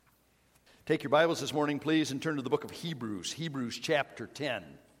Take your Bibles this morning, please, and turn to the book of Hebrews, Hebrews chapter 10.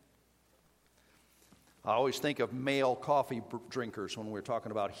 I always think of male coffee drinkers when we're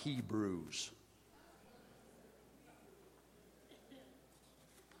talking about Hebrews.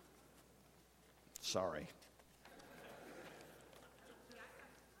 Sorry.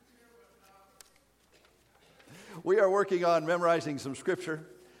 We are working on memorizing some scripture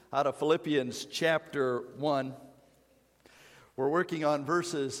out of Philippians chapter 1. We're working on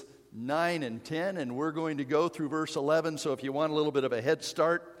verses 9 and 10, and we're going to go through verse 11. So if you want a little bit of a head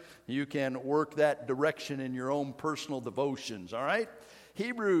start, you can work that direction in your own personal devotions, all right?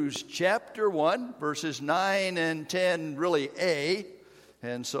 Hebrews chapter 1, verses 9 and 10, really A.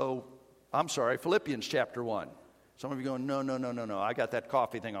 And so, Philippians chapter 1. Some of you going, no, I got that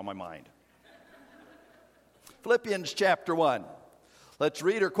coffee thing on my mind. Philippians chapter 1. Let's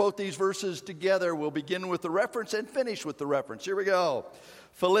read or quote these verses together. We'll begin with the reference and finish with the reference. Here we go.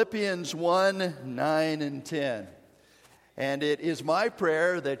 Philippians 1, 9 and 10. And it is my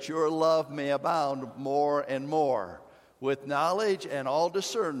prayer that your love may abound more and more, with knowledge and all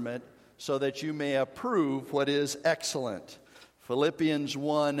discernment, so that you may approve what is excellent. Philippians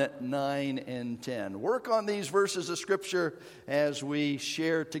 1, 9 and 10. Work on these verses of Scripture as we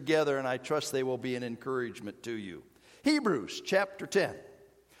share together, and I trust they will be an encouragement to you. Hebrews chapter 10. The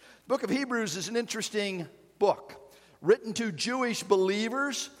book of Hebrews is an interesting book, written to Jewish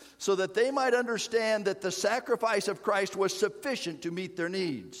believers so that they might understand that the sacrifice of Christ was sufficient to meet their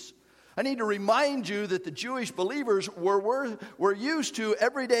needs. I need to remind you that the Jewish believers were used to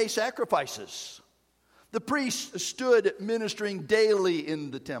everyday sacrifices. The priests stood ministering daily in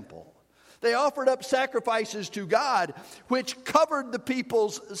the temple. They offered up sacrifices to God, which covered the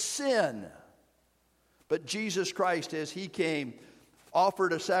people's sin. But Jesus Christ, as he came,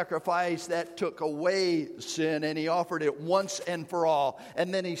 offered a sacrifice that took away sin, and he offered it once and for all.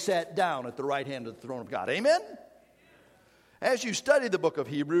 And then he sat down at the right hand of the throne of God. Amen? As you study the book of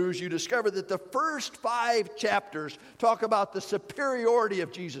Hebrews, you discover that the first 5 chapters talk about the superiority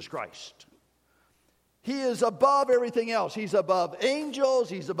of Jesus Christ. He is above everything else. He's above angels.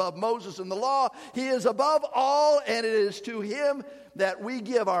 He's above Moses and the law. He is above all, and it is to him that we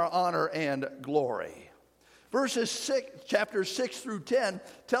give our honor and glory. Chapters 6 through 10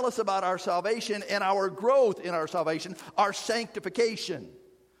 tell us about our salvation and our growth in our salvation, our sanctification.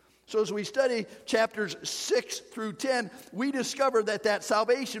 So as we study chapters 6 through 10, we discover that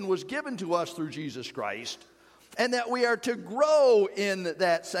salvation was given to us through Jesus Christ, and that we are to grow in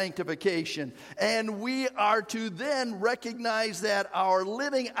that sanctification. And we are to then recognize that our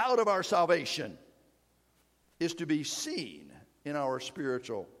living out of our salvation is to be seen in our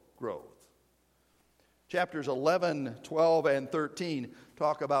spiritual growth. Chapters 11, 12, and 13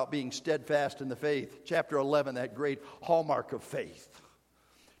 talk about being steadfast in the faith. Chapter 11, that great hallmark of faith.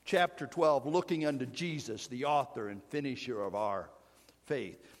 Chapter 12, looking unto Jesus, the author and finisher of our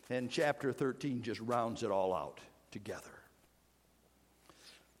faith. And chapter 13 just rounds it all out together.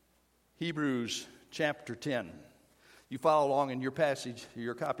 Hebrews chapter 10. You follow along in your passage,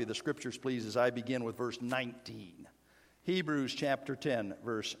 your copy of the scriptures, please, as I begin with verse 19. Hebrews chapter 10,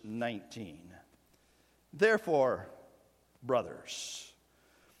 verse 19. Therefore, brothers,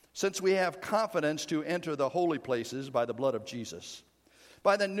 since we have confidence to enter the holy places by the blood of Jesus,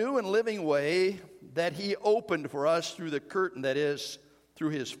 by the new and living way that he opened for us through the curtain, that is, through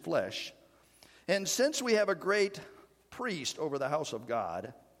his flesh, and since we have a great priest over the house of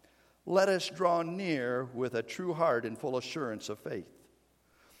God, let us draw near with a true heart and full assurance of faith,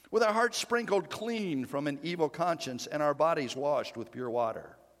 with our hearts sprinkled clean from an evil conscience and our bodies washed with pure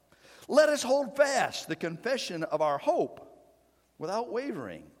water. Let us hold fast the confession of our hope without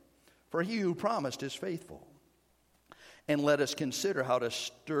wavering, for he who promised is faithful. And let us consider how to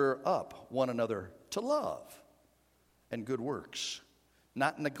stir up one another to love and good works,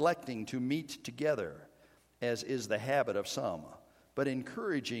 not neglecting to meet together, as is the habit of some, but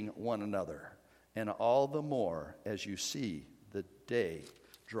encouraging one another, and all the more as you see the day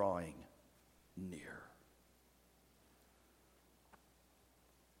drawing near.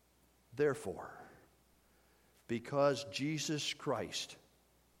 Therefore, because Jesus Christ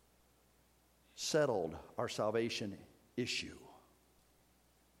settled our salvation issue,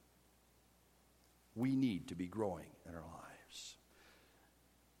 we need to be growing in our lives.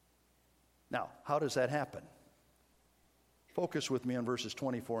 Now, how does that happen? Focus with me on verses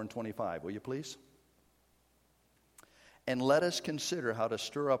 24 and 25, will you please? And let us consider how to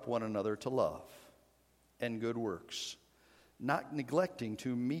stir up one another to love and good works, not neglecting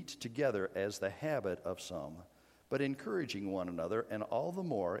to meet together as the habit of some, but encouraging one another, and all the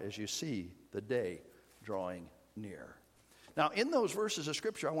more as you see the day drawing near. Now, in those verses of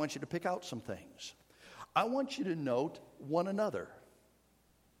Scripture, I want you to pick out some things. I want you to note one another.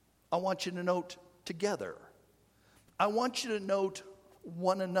 I want you to note together. I want you to note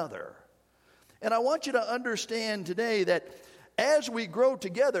one another. And I want you to understand today that as we grow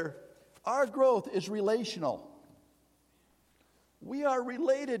together, our growth is relational. We are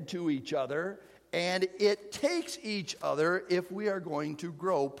related to each other, and it takes each other if we are going to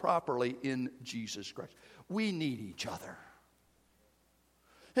grow properly in Jesus Christ. We need each other.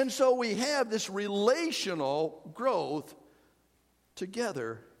 And so we have this relational growth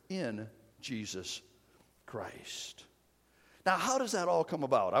together in Jesus Christ. Now, how does that all come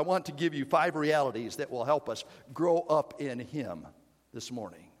about? I want to give you 5 realities that will help us grow up in Him this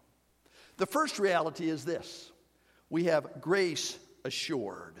morning. The first reality is this: we have grace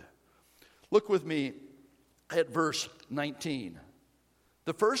assured. Look with me at verse 19.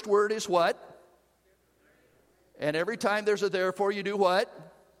 The first word is what? And every time there's a therefore, you do what?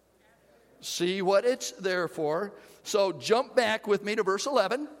 See what it's there for. So jump back with me to verse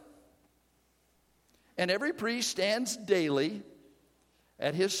 11. And every priest stands daily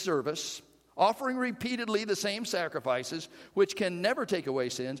at his service, offering repeatedly the same sacrifices, which can never take away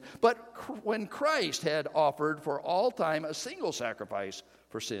sins. But when Christ had offered for all time a single sacrifice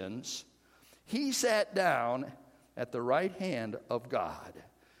for sins, he sat down at the right hand of God,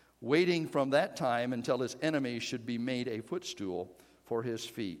 waiting from that time until his enemies should be made a footstool for his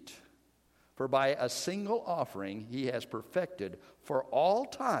feet. For by a single offering he has perfected for all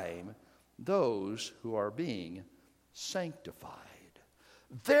time those who are being sanctified.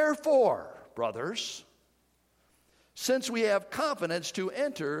 Therefore, brothers, since we have confidence to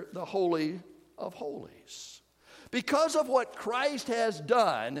enter the Holy of Holies, because of what Christ has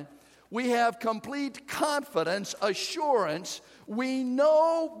done, we have complete confidence, assurance. We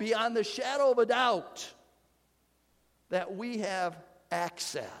know beyond the shadow of a doubt that we have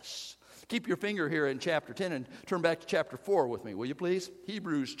access. Keep your finger here in chapter 10 and turn back to chapter 4 with me, will you please?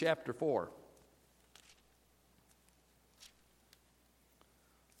 Hebrews chapter 4.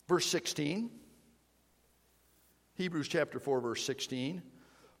 Verse 16. Hebrews chapter 4, verse 16.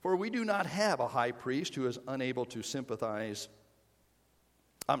 For we do not have a high priest who is unable to sympathize.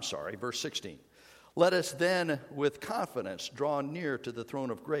 Verse 16. Let us then with confidence draw near to the throne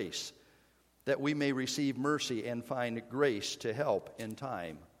of grace, that we may receive mercy and find grace to help in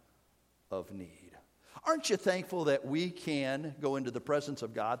time of need. Aren't you thankful that we can go into the presence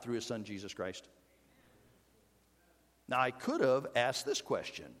of God through His Son, Jesus Christ? Now, I could have asked this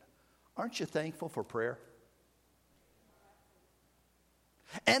question. Aren't you thankful for prayer?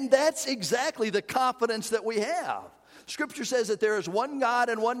 And that's exactly the confidence that we have. Scripture says that there is one God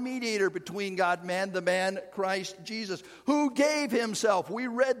and one mediator between God and man, the man Christ Jesus, who gave Himself. We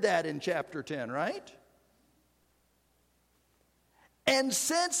read that in chapter 10, right? And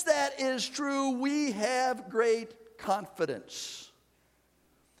since that is true, we have great confidence.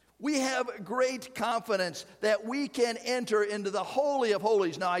 We have great confidence that we can enter into the Holy of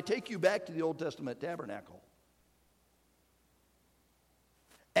Holies. Now, I take you back to the Old Testament tabernacle.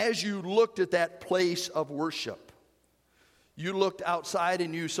 As you looked at that place of worship, you looked outside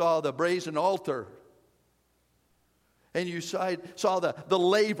and you saw the brazen altar. And you saw the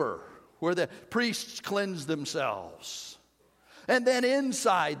laver where the priests cleansed themselves. And then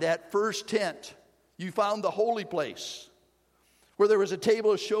inside that first tent, you found the holy place where there was a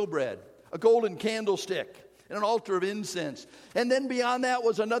table of showbread, a golden candlestick, and an altar of incense. And then beyond that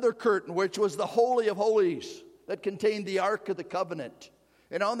was another curtain, which was the Holy of Holies that contained the Ark of the Covenant.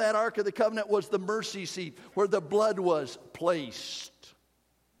 And on that Ark of the Covenant was the mercy seat where the blood was placed.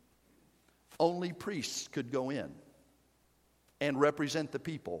 Only priests could go in and represent the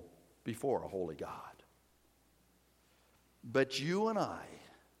people before a holy God. But you and I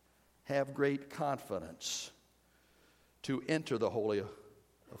have great confidence to enter the Holy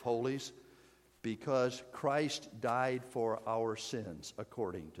of Holies because Christ died for our sins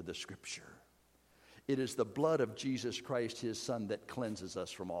according to the Scripture. It is the blood of Jesus Christ, His Son, that cleanses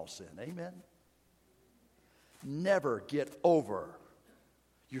us from all sin. Amen? Never get over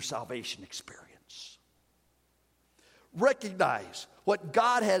your salvation experience. Recognize what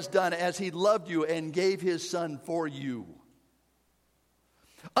God has done as He loved you and gave His Son for you.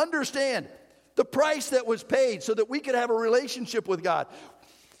 Understand the price that was paid so that we could have a relationship with God.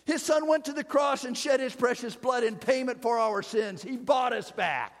 His Son went to the cross and shed His precious blood in payment for our sins. He bought us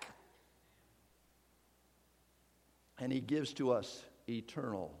back. And He gives to us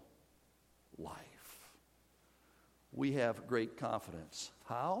eternal life. We have great confidence.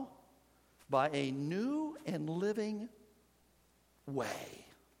 How? By a new and living way.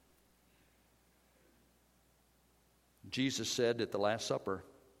 Jesus said at the Last Supper,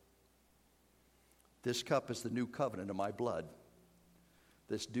 "This cup is the new covenant of my blood.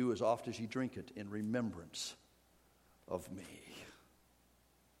 This do as oft as ye drink it in remembrance of me."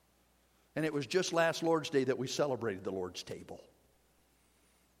 And it was just last Lord's Day that we celebrated the Lord's table.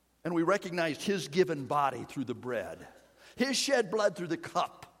 And we recognized his given body through the bread, his shed blood through the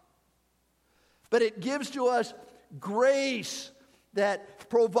cup. But it gives to us grace that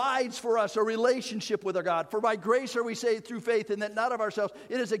provides for us a relationship with our God. For by grace are we saved through faith, and that not of ourselves.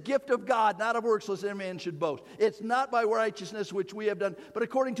 It is a gift of God, not of works, lest any man should boast. It's not by righteousness which we have done, but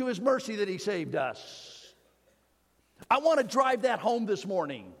according to his mercy that he saved us. I want to drive that home this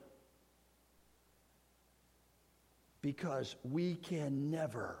morning, because we can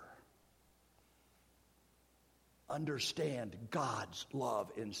never understand God's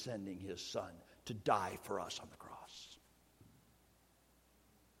love in sending his Son to die for us on the cross.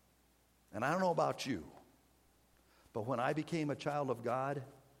 And I don't know about you, but when I became a child of God,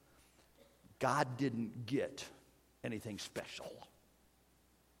 God didn't get anything special.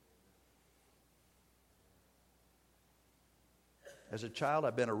 As a child,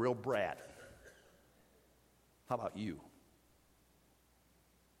 I've been a real brat. How about you?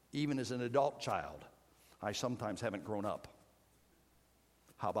 Even as an adult child, I sometimes haven't grown up.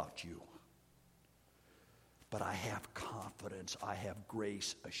 How about you? But I have confidence, I have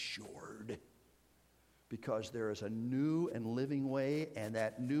grace assured, because there is a new and living way, and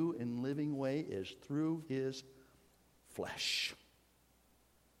that new and living way is through his flesh.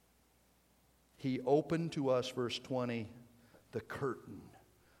 He opened to us, verse 20, the curtain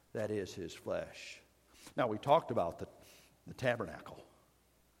that is his flesh. Now, we talked about the tabernacle.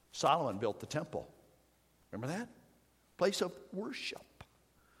 Solomon built the temple. Remember that? Place of worship.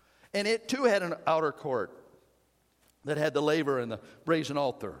 And it too had an outer court that had the laver and the brazen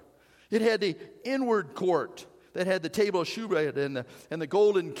altar. It had the inward court that had the table of shewbread and the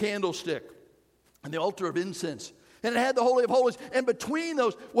golden candlestick and the altar of incense. And it had the Holy of Holies. And between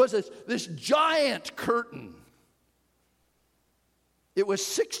those was this giant curtain. It was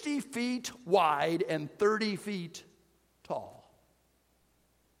 60 feet wide and 30 feet tall.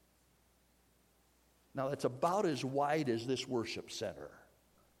 Now, that's about as wide as this worship center.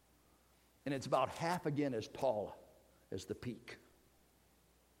 And it's about half again as tall as the peak.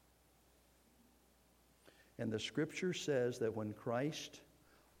 And the scripture says that when Christ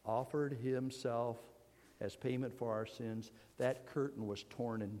offered himself as payment for our sins, that curtain was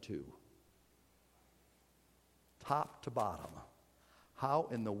torn in two, top to bottom. How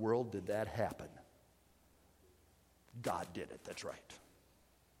in the world did that happen? God did it, that's right.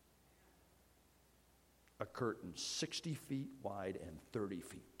 A curtain 60 feet wide and 30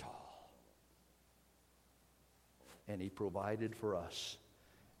 feet tall. And he provided for us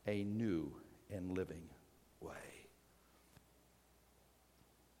a new and living way.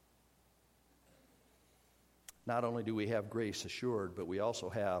 Not only do we have grace assured, but we also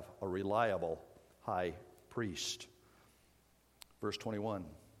have a reliable high priest. Verse 21,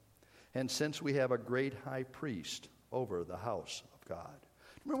 and since we have a great high priest over the house of God.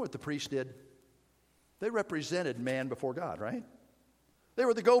 Remember what the priest did? They represented man before God, right? They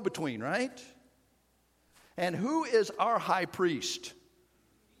were the go-between, right? And who is our high priest?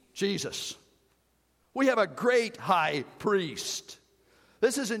 Jesus. We have a great high priest.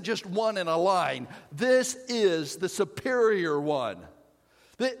 This isn't just one in a line. This is the superior one.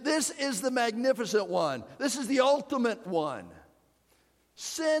 This is the magnificent one. This is the ultimate one.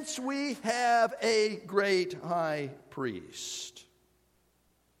 Since we have a great high priest,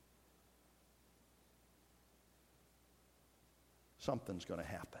 something's going to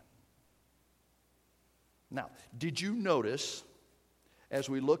happen. Now, did you notice, as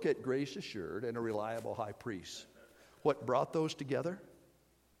we look at grace assured and a reliable high priest, what brought those together?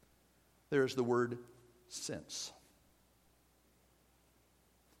 There's the word since.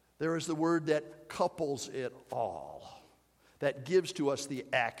 There is the word that couples it all, that gives to us the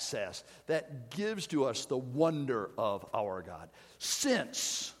access, that gives to us the wonder of our God.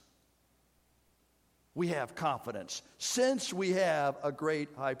 Since we have confidence, since we have a great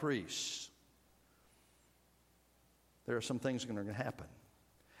high priest, there are some things that are going to happen.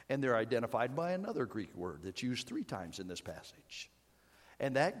 And they're identified by another Greek word that's used 3 times in this passage.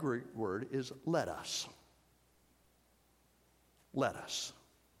 And that Greek word is let us. Let us.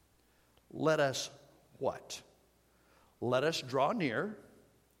 Let us what? Let us draw near,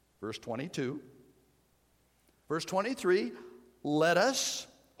 verse 22. Verse 23, let us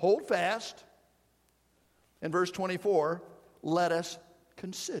hold fast. And verse 24, let us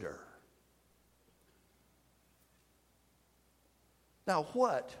consider. Now,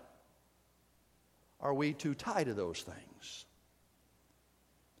 what are we to tie to those things?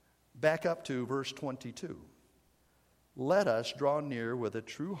 Back up to verse 22. Let us draw near with a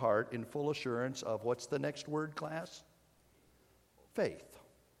true heart in full assurance of, what's the next word, class? Faith.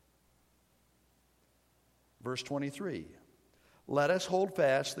 Verse 23. Let us hold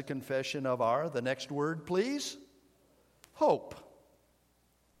fast the confession of our, the next word, please, hope.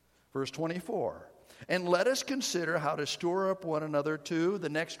 Verse 24. And let us consider how to store up one another to, the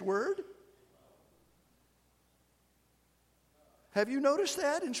next word. Have you noticed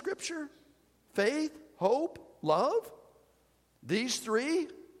that in Scripture? Faith, hope, love. These three.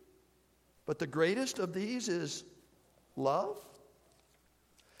 But the greatest of these is love.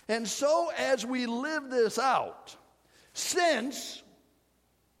 And so as we live this out, since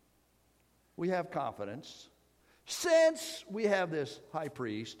we have confidence, since we have this high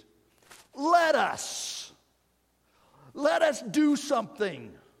priest, let us do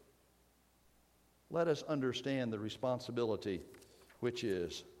something. Let us understand the responsibility which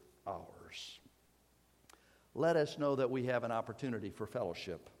is ours. Let us know that we have an opportunity for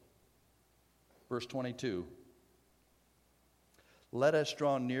fellowship. Verse 22. Let us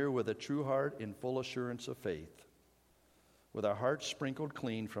draw near with a true heart in full assurance of faith, with our hearts sprinkled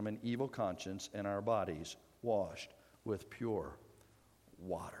clean from an evil conscience and our bodies washed with pure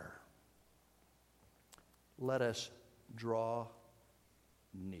water. Let us draw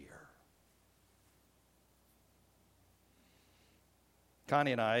near.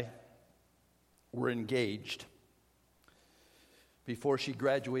 Connie and I were engaged before she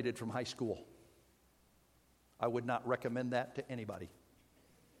graduated from high school. I would not recommend that to anybody.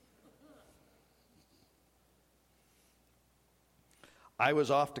 I was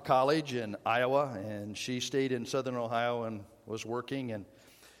off to college in Iowa, and she stayed in southern Ohio and was working, and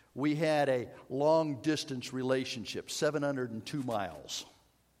we had a long-distance relationship, 702 miles.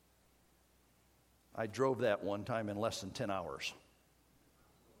 I drove that one time in less than 10 hours.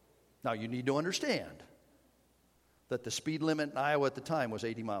 Now, you need to understand that the speed limit in Iowa at the time was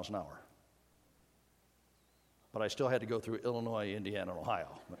 80 miles an hour. But I still had to go through Illinois, Indiana, and Ohio.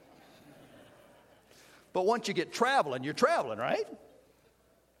 But once you get traveling, you're traveling, right?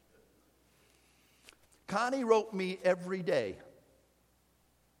 Connie wrote me every day.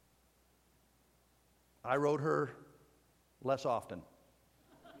 I wrote her less often.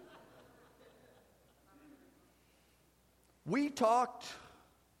 We talked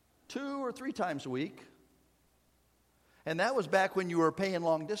 2 or 3 times a week. And that was back when you were paying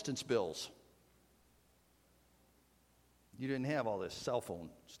long distance bills. You didn't have all this cell phone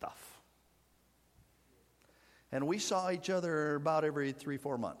stuff. And we saw each other about every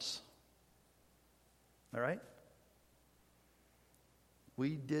 3-4 months. All right?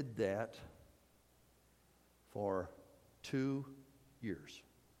 We did that for 2 years.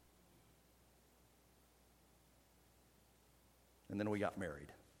 And then we got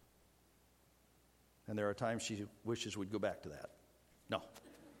married. And there are times she wishes we'd go back to that. No.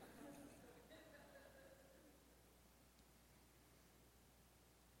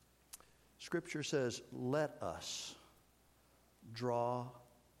 Scripture says, let us draw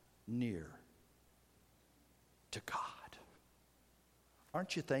near to God.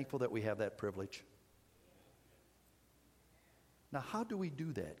 Aren't you thankful that we have that privilege? Now, how do we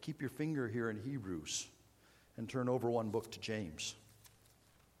do that? Keep your finger here in Hebrews and turn over one book to James.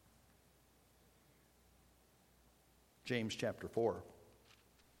 James chapter 4.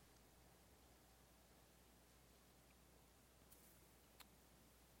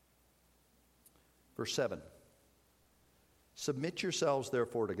 Verse 7. Submit yourselves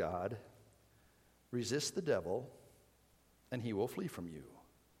therefore to God, resist the devil, and he will flee from you.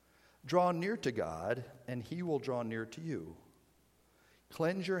 Draw near to God, and he will draw near to you.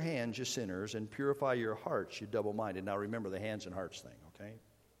 Cleanse your hands, you sinners, and purify your hearts, you double-minded. Now remember the hands and hearts thing, okay?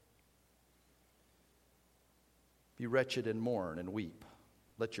 Be wretched and mourn and weep.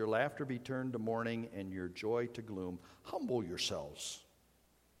 Let your laughter be turned to mourning and your joy to gloom. Humble yourselves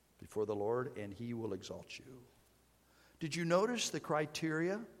before the Lord, and he will exalt you. Did you notice the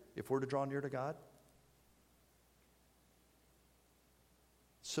criteria if we're to draw near to God?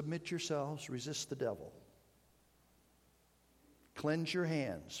 Submit yourselves, resist the devil. Cleanse your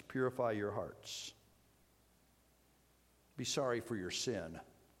hands, purify your hearts. Be sorry for your sin.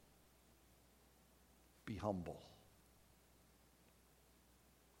 Be humble.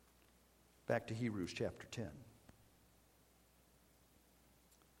 Back to Hebrews chapter 10.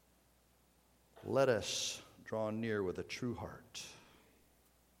 Let us draw near with a true heart.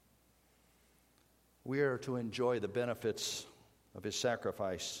 We are to enjoy the benefits of his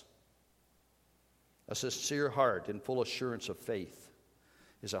sacrifice. A sincere heart in full assurance of faith.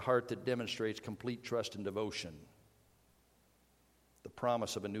 is a heart that demonstrates complete trust and devotion. The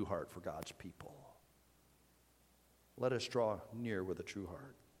promise of a new heart for God's people. Let us draw near with a true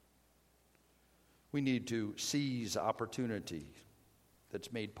heart. We need to seize opportunity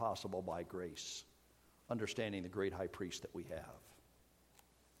that's made possible by grace, understanding the great high priest that we have.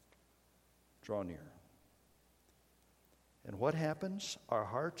 Draw near. And what happens? Our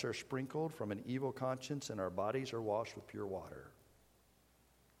hearts are sprinkled from an evil conscience and our bodies are washed with pure water.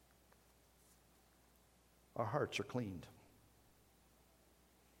 Our hearts are cleaned.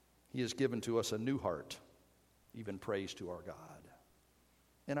 He has given to us a new heart, even praise to our God.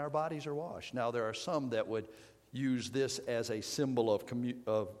 And our bodies are washed. Now, there are some that would use this as a symbol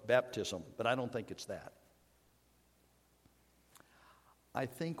of baptism, but I don't think it's that. I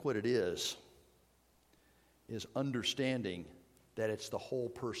think what it is understanding that it's the whole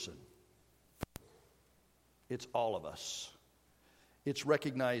person. It's all of us. It's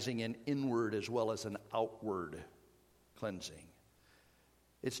recognizing an inward as well as an outward cleansing.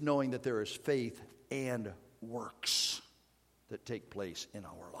 It's knowing that there is faith and works that take place in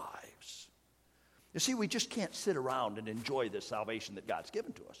our lives. You see, we just can't sit around and enjoy this salvation that God's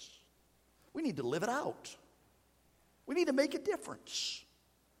given to us. We need to live it out. We need to make a difference.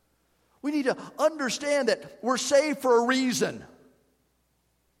 We need to understand that we're saved for a reason.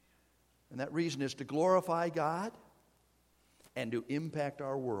 And that reason is to glorify God and to impact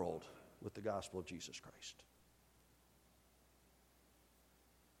our world with the gospel of Jesus Christ.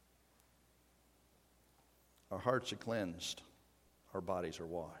 Our hearts are cleansed. Our bodies are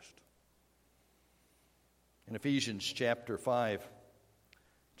washed. In Ephesians chapter 5,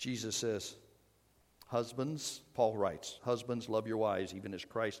 Jesus says, husbands, Paul writes, husbands, love your wives, even as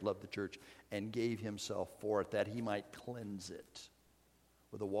Christ loved the church and gave himself for it, that he might cleanse it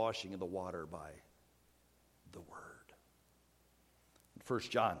with the washing of the water by the word. In 1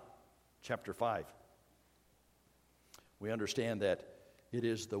 John chapter 5, we understand that it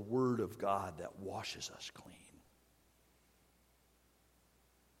is the word of God that washes us clean.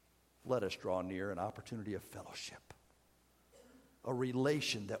 Let us draw near an opportunity of fellowship, a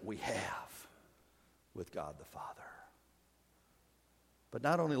relation that we have with God the Father. But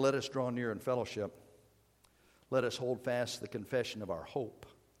not only let us draw near in fellowship, let us hold fast the confession of our hope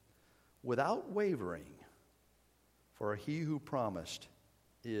without wavering, for he who promised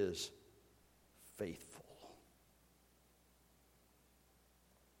is faithful.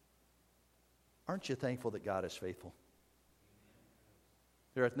 Aren't you thankful that God is faithful?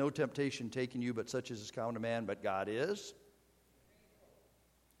 There hath no temptation taken you but such as is common to man, but God is.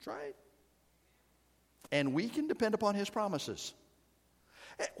 That's right. And we can depend upon his promises.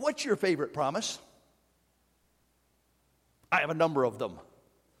 What's your favorite promise? I have a number of them.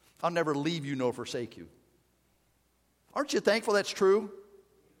 I'll never leave you nor forsake you. Aren't you thankful that's true?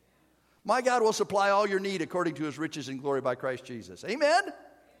 My God will supply all your need according to his riches and glory by Christ Jesus. Amen?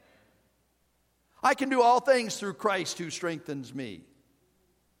 I can do all things through Christ who strengthens me.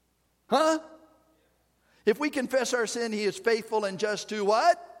 Huh? If we confess our sin, he is faithful and just to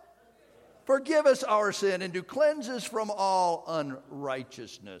what? Forgive us our sin and to cleanse us from all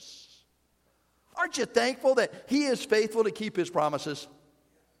unrighteousness. Aren't you thankful that he is faithful to keep his promises?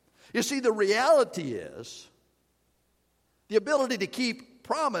 You see, the reality is the ability to keep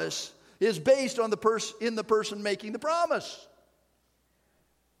promise is based on the person making the promise.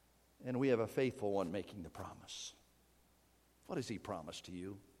 And we have a faithful one making the promise. What has he promised to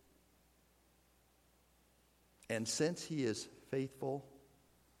you? And since he is faithful,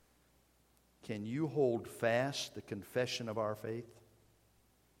 can you hold fast the confession of our faith?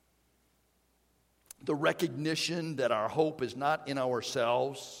 The recognition that our hope is not in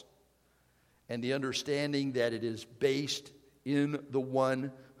ourselves, and the understanding that it is based in the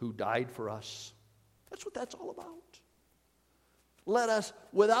one who died for us. That's what that's all about. Let us,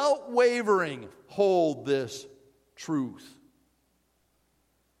 without wavering, hold this truth.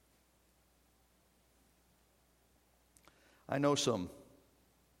 I know some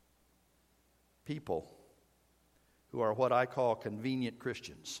people who are what I call convenient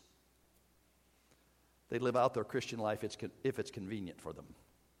Christians. They live out their Christian life if it's convenient for them.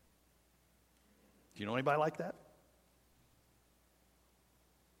 Do you know anybody like that?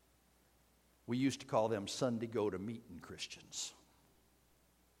 We used to call them Sunday go-to-meeting Christians.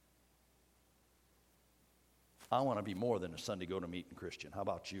 I want to be more than a Sunday go-to-meeting Christian. How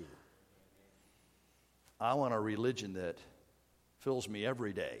about you? I want a religion that fills me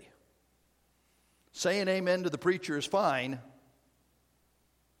every day. Saying amen to the preacher is fine.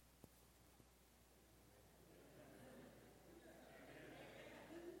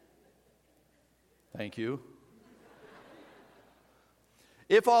 Thank you.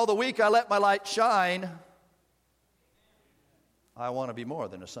 If all the week I let my light shine, I want to be more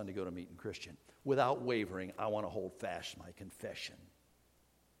than a Sunday go-to-meeting Christian. Without wavering, I want to hold fast my confession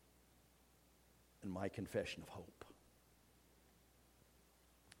and my confession of hope.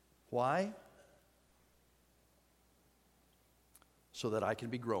 Why? So that I can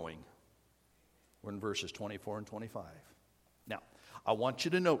be growing. We're in verses 24 and 25. Now, I want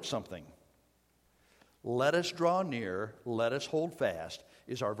you to note something. Let us draw near, let us hold fast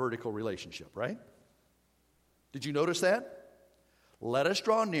is our vertical relationship, right? Did you notice that? Let us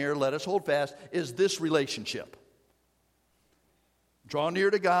draw near, let us hold fast is this relationship. Draw near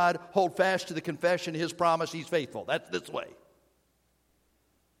to God, hold fast to the confession, His promise, He's faithful. That's this way.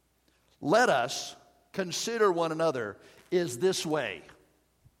 Let us consider one another is this way.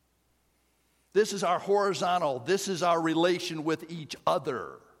 This is our horizontal. This is our relation with each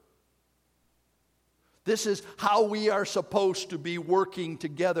other. This is how we are supposed to be working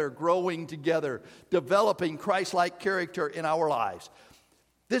together, growing together, developing Christ-like character in our lives.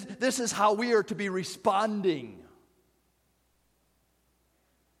 This is how we are to be responding.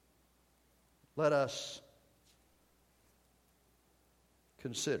 Let us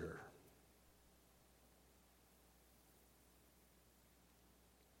consider.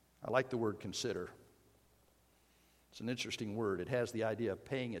 I like the word consider. It's an interesting word. It has the idea of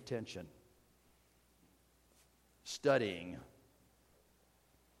paying attention, studying,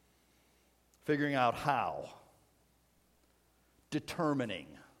 figuring out how, determining.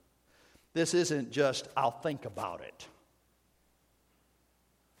 This isn't just, I'll think about it.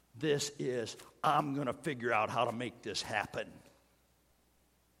 This is, I'm going to figure out how to make this happen.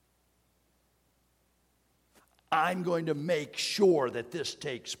 I'm going to make sure that this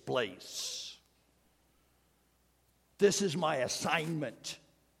takes place. This is my assignment.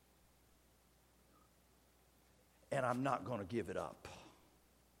 And I'm not going to give it up.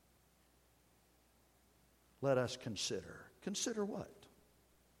 Let us consider. Consider what?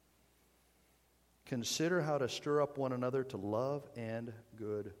 Consider how to stir up one another to love and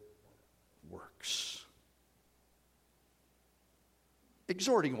good works.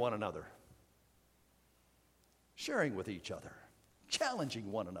 Exhorting one another. Sharing with each other.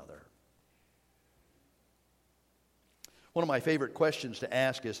 Challenging one another. One of my favorite questions to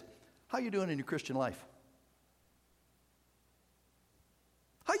ask is, how are you doing in your Christian life?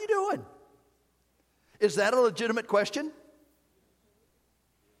 How you doing? Is that a legitimate question?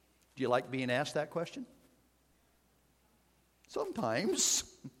 Do you like being asked that question? Sometimes.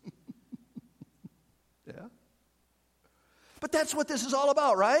 Yeah. But that's what this is all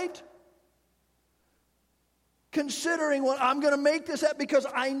about, right? Considering what I'm going to make this up because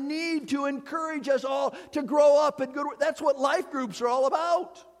I need to encourage us all to grow up in good work. That's what life groups are all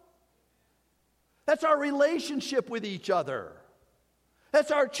about. That's our relationship with each other. That's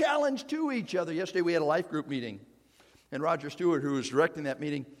our challenge to each other. Yesterday we had a life group meeting, and Roger Stewart, who was directing that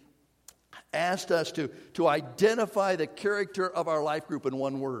meeting, asked us to identify the character of our life group in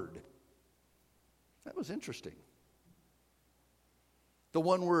one word. That was interesting. The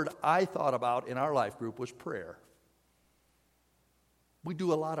one word I thought about in our life group was prayer. We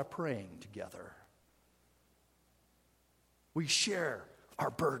do a lot of praying together. We share our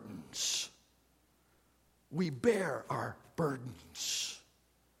burdens. We bear our burdens.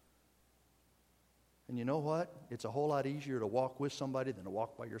 And you know what? It's a whole lot easier to walk with somebody than to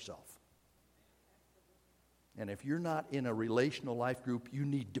walk by yourself. And if you're not in a relational life group, you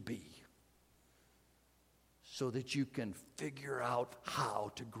need to be. So that you can figure out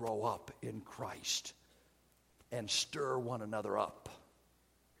how to grow up in Christ and stir one another up.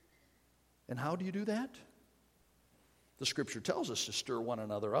 And how do you do that? The Scripture tells us to stir one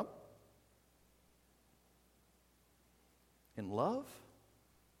another up in love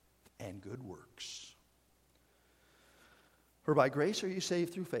and good works. For by grace are you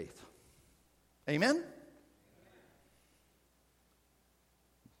saved through faith. Amen?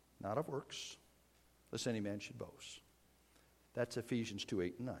 Not of works, lest any man should boast. That's Ephesians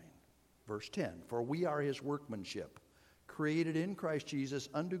 2:8-9. Verse 10, for we are His workmanship, created in Christ Jesus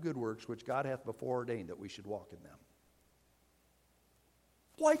unto good works, which God hath before ordained that we should walk in them.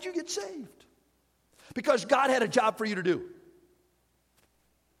 Why'd you get saved? Because God had a job for you to do.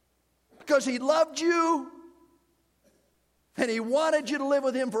 Because He loved you, and He wanted you to live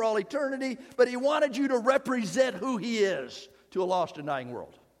with Him for all eternity, but He wanted you to represent who He is to a lost and dying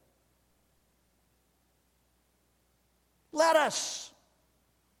world. Let us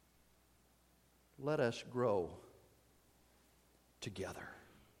grow together.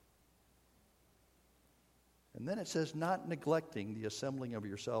 And then it says, not neglecting the assembling of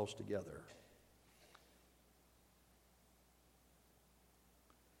yourselves together.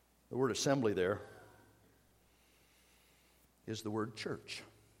 The word assembly there is the word church,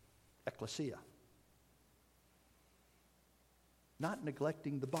 ecclesia. Not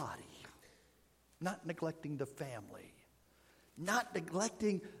neglecting the body, not neglecting the family, not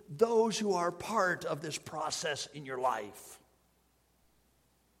neglecting those who are part of this process in your life.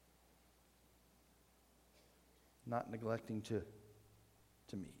 Not neglecting to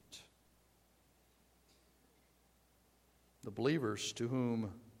meet. The believers to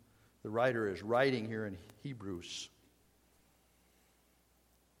whom the writer is writing here in Hebrews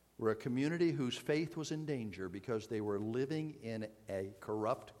were a community whose faith was in danger because they were living in a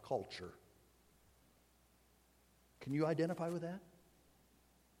corrupt culture. Can you identify with that?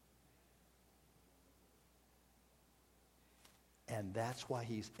 And that's why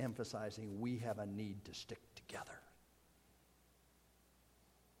he's emphasizing we have a need to stick together.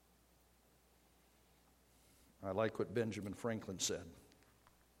 I like what Benjamin Franklin said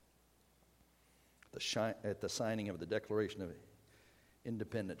at the signing of the Declaration of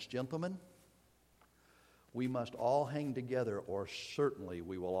Independence. Gentlemen, we must all hang together, or certainly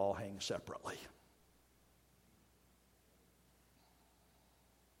we will all hang separately.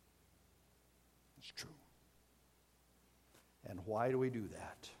 It's true. And why do we do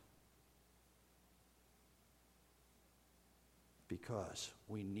that? Because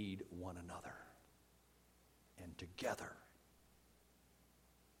we need one another. And together,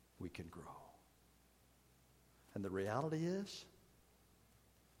 we can grow. And the reality is,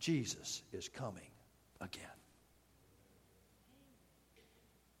 Jesus is coming again.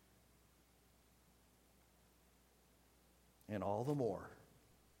 And all the more,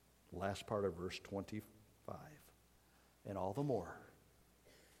 last part of verse 25, and all the more,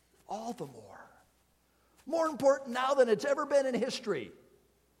 more important now than it's ever been in history,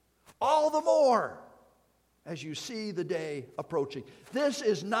 all the more, as you see the day approaching. This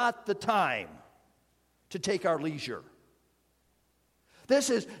is not the time to take our leisure. This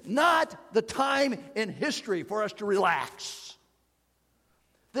is not the time in history for us to relax.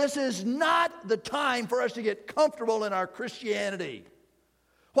 This is not the time for us to get comfortable in our Christianity.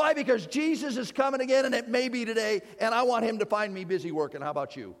 Why? Because Jesus is coming again, and it may be today, and I want him to find me busy working. How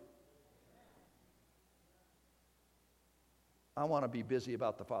about you? I want to be busy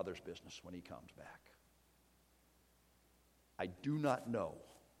about the Father's business when he comes back. I do not know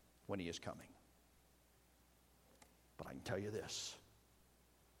when he is coming. But I can tell you this.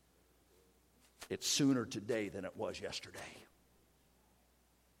 It's sooner today than it was yesterday.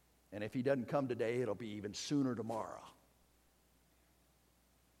 And if he doesn't come today, it'll be even sooner tomorrow.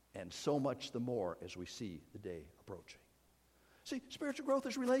 And so much the more as we see the day approaching. See, spiritual growth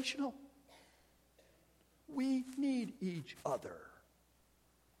is relational. We need each other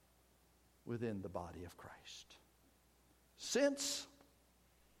within the body of Christ. Since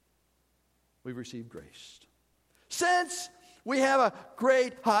we've received grace. Since we have a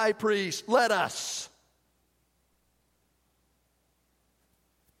great high priest, let us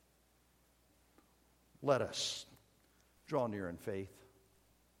draw near in faith.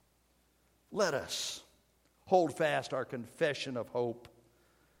 Let us hold fast our confession of hope,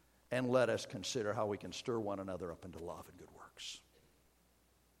 and let us consider how we can stir one another up into love and good works.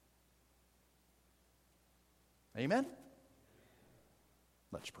 Amen?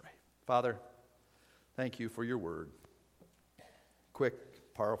 Let's pray. Father, thank you for your word.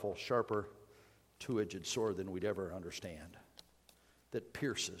 Quick, powerful, sharper, two-edged sword than we'd ever understand, that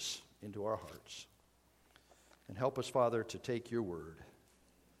pierces into our hearts. And help us, Father, to take your word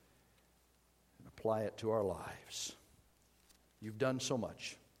and apply it to our lives. You've done so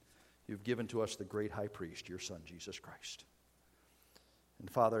much. You've given to us the great high priest, your Son, Jesus Christ. And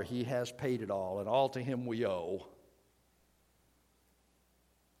Father, he has paid it all, and all to him we owe.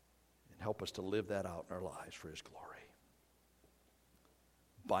 And help us to live that out in our lives for his glory.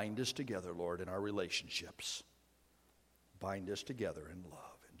 Bind us together, Lord, in our relationships. Bind us together in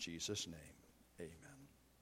love. In Jesus' name.